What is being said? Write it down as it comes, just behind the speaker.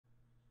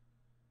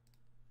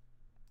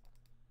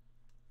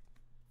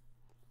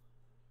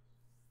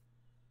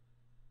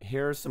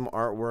Here's some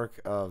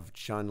artwork of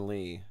Chun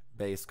Li,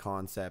 base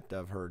concept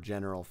of her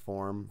general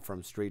form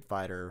from Street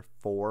Fighter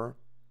 4.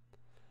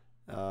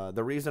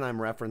 The reason I'm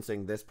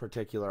referencing this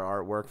particular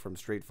artwork from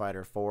Street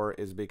Fighter 4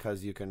 is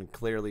because you can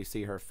clearly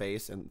see her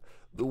face and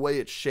the way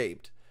it's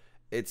shaped.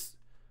 It's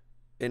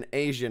an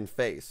Asian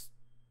face.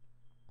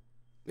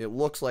 It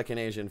looks like an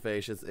Asian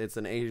face. It's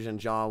an Asian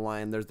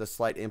jawline. There's the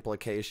slight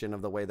implication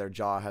of the way their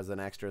jaw has an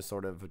extra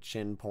sort of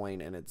chin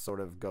point and it sort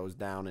of goes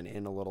down and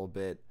in a little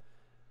bit.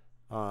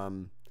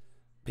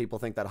 People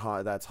think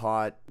that's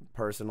hot.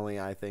 Personally,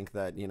 I think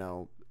that,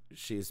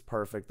 she's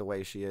perfect the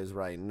way she is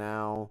right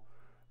now.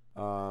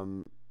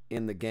 In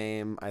the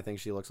game, I think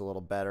she looks a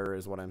little better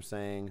is what I'm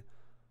saying.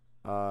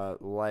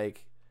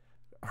 Like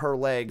her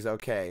legs,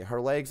 okay.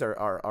 Her legs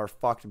are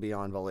fucked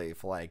beyond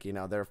belief. Like,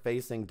 they're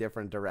facing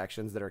different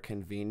directions that are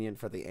convenient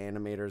for the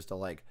animators to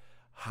like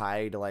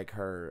hide like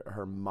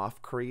her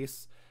muff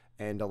crease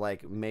and to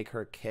like make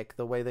her kick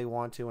the way they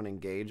want to and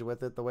engage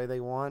with it the way they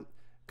want.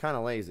 Kind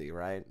of lazy,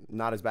 right?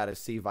 Not as bad as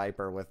Sea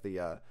Viper with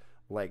the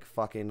like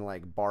fucking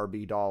like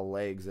Barbie doll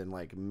legs and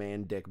like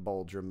man dick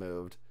bulge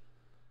removed.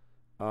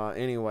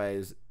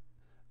 Anyways,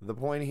 the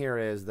point here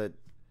is that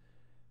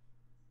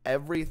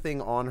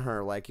everything on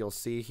her, like you'll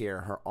see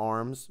here, her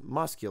arms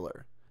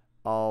muscular.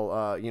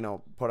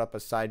 I'll put up a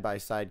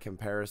side-by-side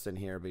comparison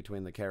here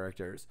between the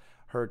characters.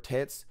 Her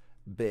tits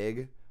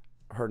big,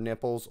 her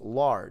nipples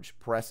large,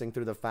 pressing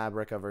through the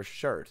fabric of her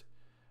shirt.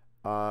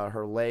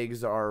 Her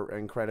legs are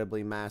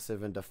incredibly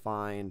massive and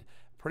defined.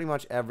 Pretty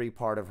much every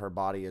part of her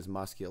body is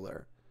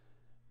muscular.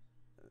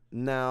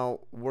 Now,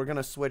 we're going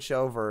to switch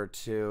over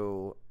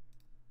to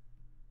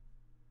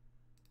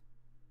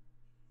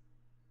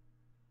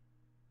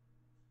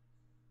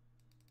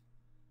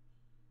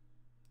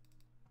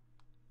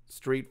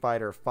Street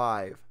Fighter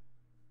 5.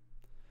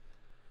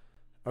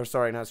 Or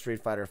sorry, not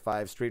Street Fighter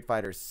 5, Street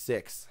Fighter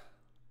 6.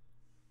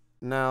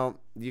 Now,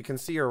 you can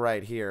see her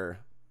right here.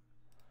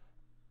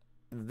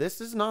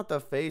 This is not the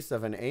face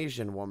of an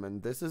Asian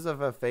woman. This is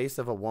a face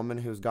of a woman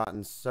who's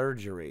gotten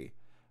surgery.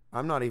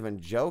 I'm not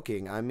even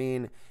joking. I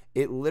mean,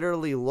 it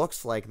literally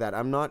looks like that.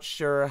 I'm not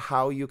sure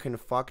how you can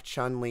fuck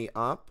Chun-Li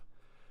up,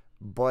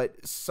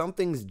 but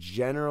something's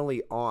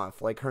generally off.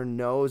 Like her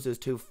nose is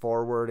too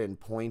forward and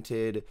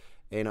pointed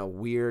in a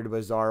weird,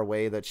 bizarre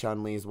way that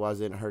Chun-Li's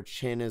wasn't. Her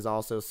chin is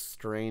also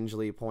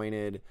strangely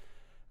pointed.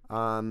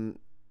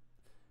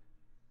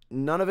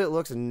 None of it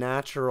looks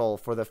natural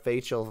for the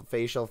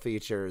facial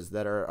features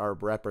that are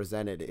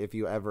represented if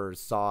you ever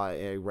saw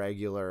a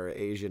regular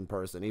Asian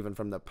person, even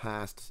from the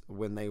past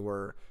when they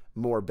were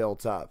more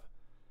built up.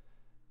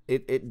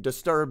 It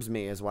disturbs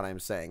me is what I'm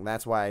saying.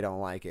 That's why I don't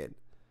like it.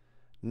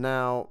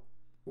 Now,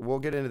 we'll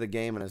get into the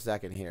game in a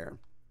second here.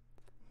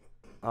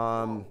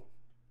 Her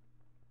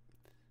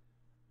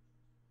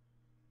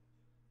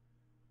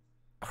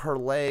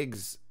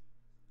legs,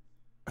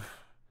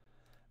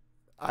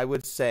 I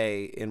would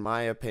say, in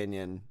my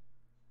opinion,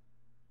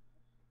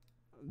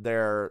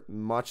 they're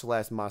much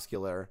less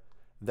muscular.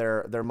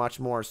 They're much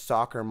more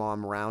soccer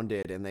mom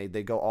rounded, and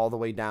they go all the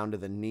way down to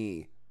the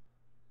knee.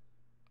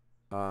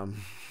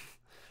 And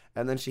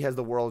then she has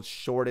the world's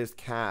shortest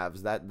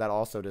calves. That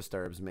also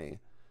disturbs me.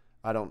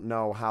 I don't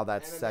know how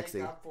that's sexy.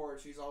 And to make up for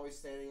it, she's always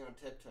standing on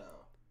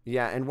tiptoe.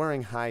 Yeah, and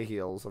wearing high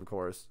heels, of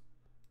course.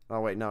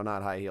 Oh wait, no,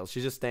 not high heels.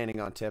 She's just standing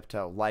on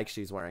tiptoe like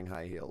she's wearing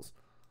high heels.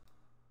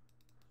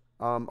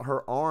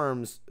 Her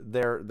arms,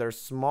 they're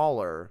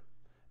smaller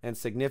and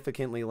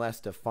significantly less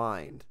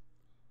defined.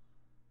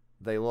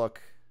 They look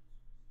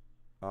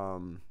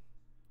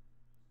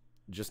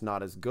just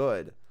not as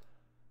good.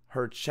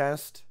 Her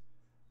chest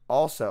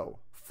also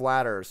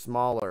flatter,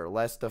 smaller,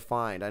 less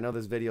defined. I know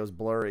this video is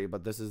blurry,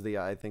 but this is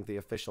I think the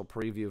official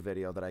preview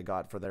video that I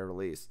got for their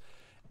release.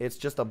 It's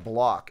just a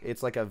block.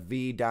 It's like a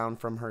V down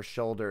from her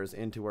shoulders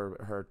into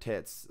her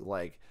tits,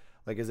 like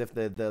as if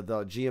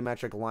the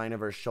geometric line of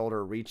her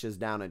shoulder reaches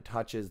down and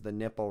touches the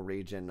nipple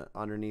region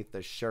underneath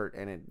the shirt,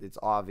 and it's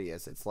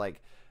obvious. It's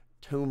like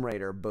Tomb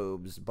Raider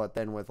boobs, but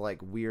then with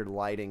like weird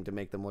lighting to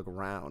make them look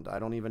round. I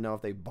don't even know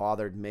if they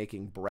bothered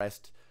making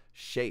breast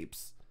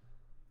shapes.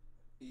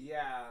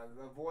 Yeah,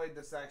 avoid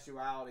the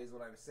sexuality is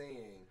what I'm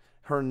seeing.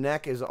 Her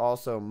neck is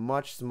also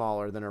much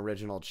smaller than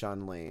original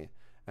Chun-Li.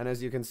 And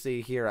as you can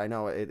see here, I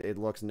know it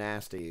looks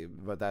nasty,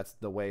 but that's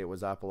the way it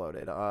was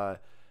uploaded.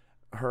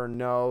 Her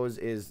nose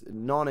is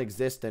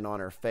non-existent on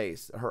her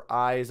face. Her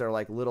eyes are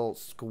like little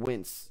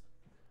squints.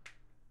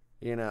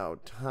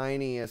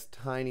 Tiniest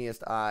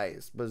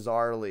eyes,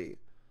 bizarrely.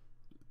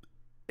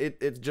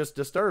 It just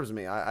disturbs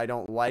me. I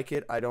don't like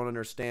it. I don't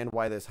understand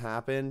why this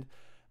happened.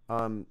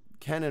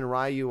 Ken and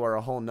Ryu are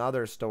a whole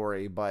nother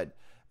story, but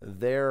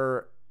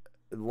they're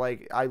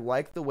like, I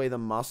like the way the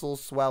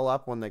muscles swell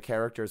up when the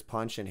characters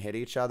punch and hit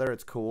each other.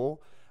 It's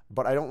cool,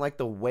 but I don't like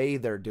the way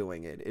they're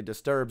doing it. It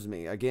disturbs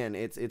me. Again,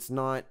 it's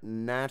not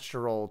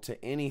natural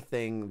to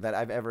anything that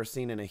I've ever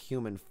seen in a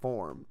human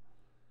form.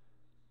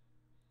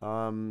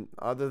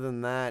 Other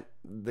than that,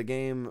 the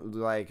game,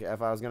 like,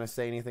 if I was gonna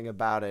say anything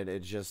about it,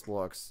 it just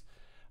looks,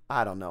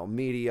 I don't know,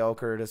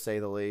 mediocre to say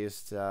the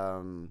least.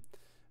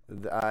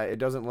 It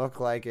doesn't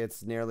look like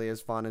it's nearly as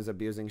fun as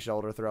abusing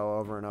shoulder throw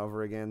over and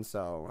over again,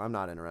 so I'm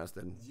not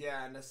interested.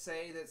 Yeah, and to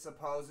say that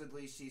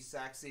supposedly she's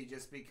sexy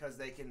just because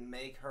they can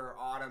make her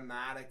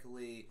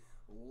automatically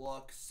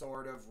look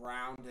sort of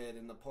rounded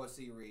in the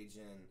pussy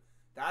region,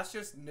 that's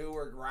just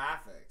newer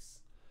graphics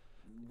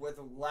with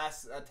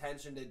less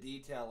attention to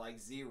detail, like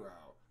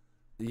zero.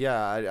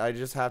 Yeah, I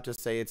just have to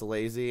say it's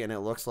lazy, and it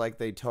looks like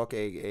they took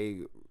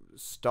a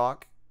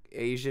stock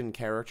Asian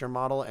character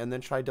model and then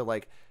tried to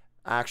like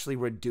actually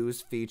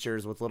reduce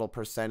features with little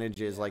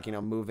percentages, like, you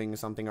know, moving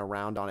something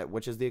around on it,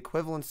 which is the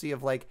equivalency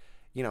of like,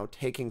 you know,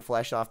 taking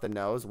flesh off the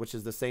nose, which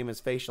is the same as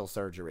facial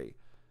surgery.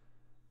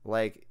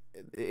 Like,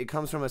 it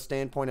comes from a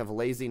standpoint of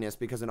laziness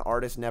because an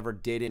artist never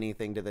did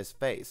anything to this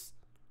face.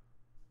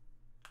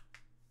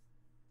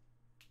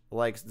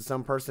 Like,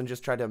 some person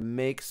just tried to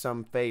make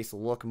some face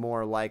look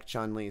more like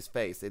Chun Li's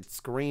face. It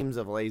screams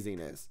of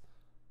laziness.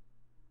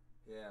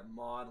 Yeah,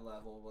 mod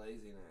level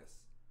laziness.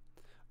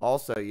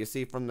 Also, you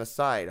see from the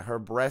side, her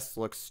breasts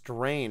look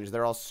strange.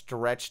 They're all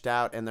stretched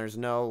out, and there's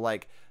no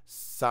like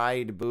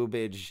side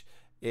boobage.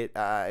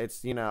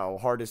 It's, you know,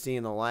 hard to see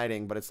in the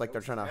lighting, but it's like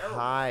they're trying to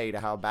hide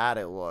how bad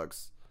it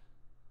looks.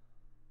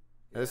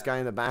 Yeah. This guy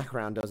in the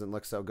background doesn't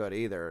look so good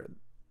either.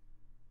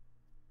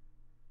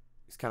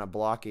 He's kind of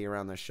blocky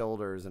around the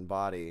shoulders and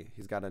body.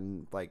 He's got a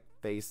like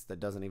face that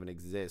doesn't even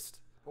exist.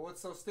 But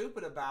what's so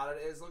stupid about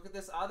it is look at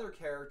this other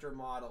character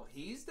model.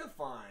 He's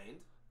defined.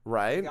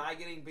 Right. The guy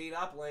getting beat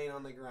up laying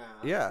on the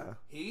ground. Yeah.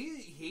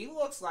 He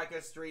looks like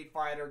a Street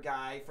Fighter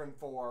guy from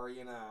 4,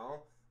 you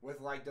know,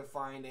 with like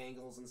defined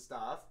angles and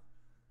stuff.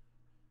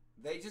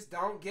 They just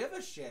don't give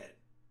a shit.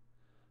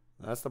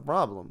 That's the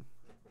problem.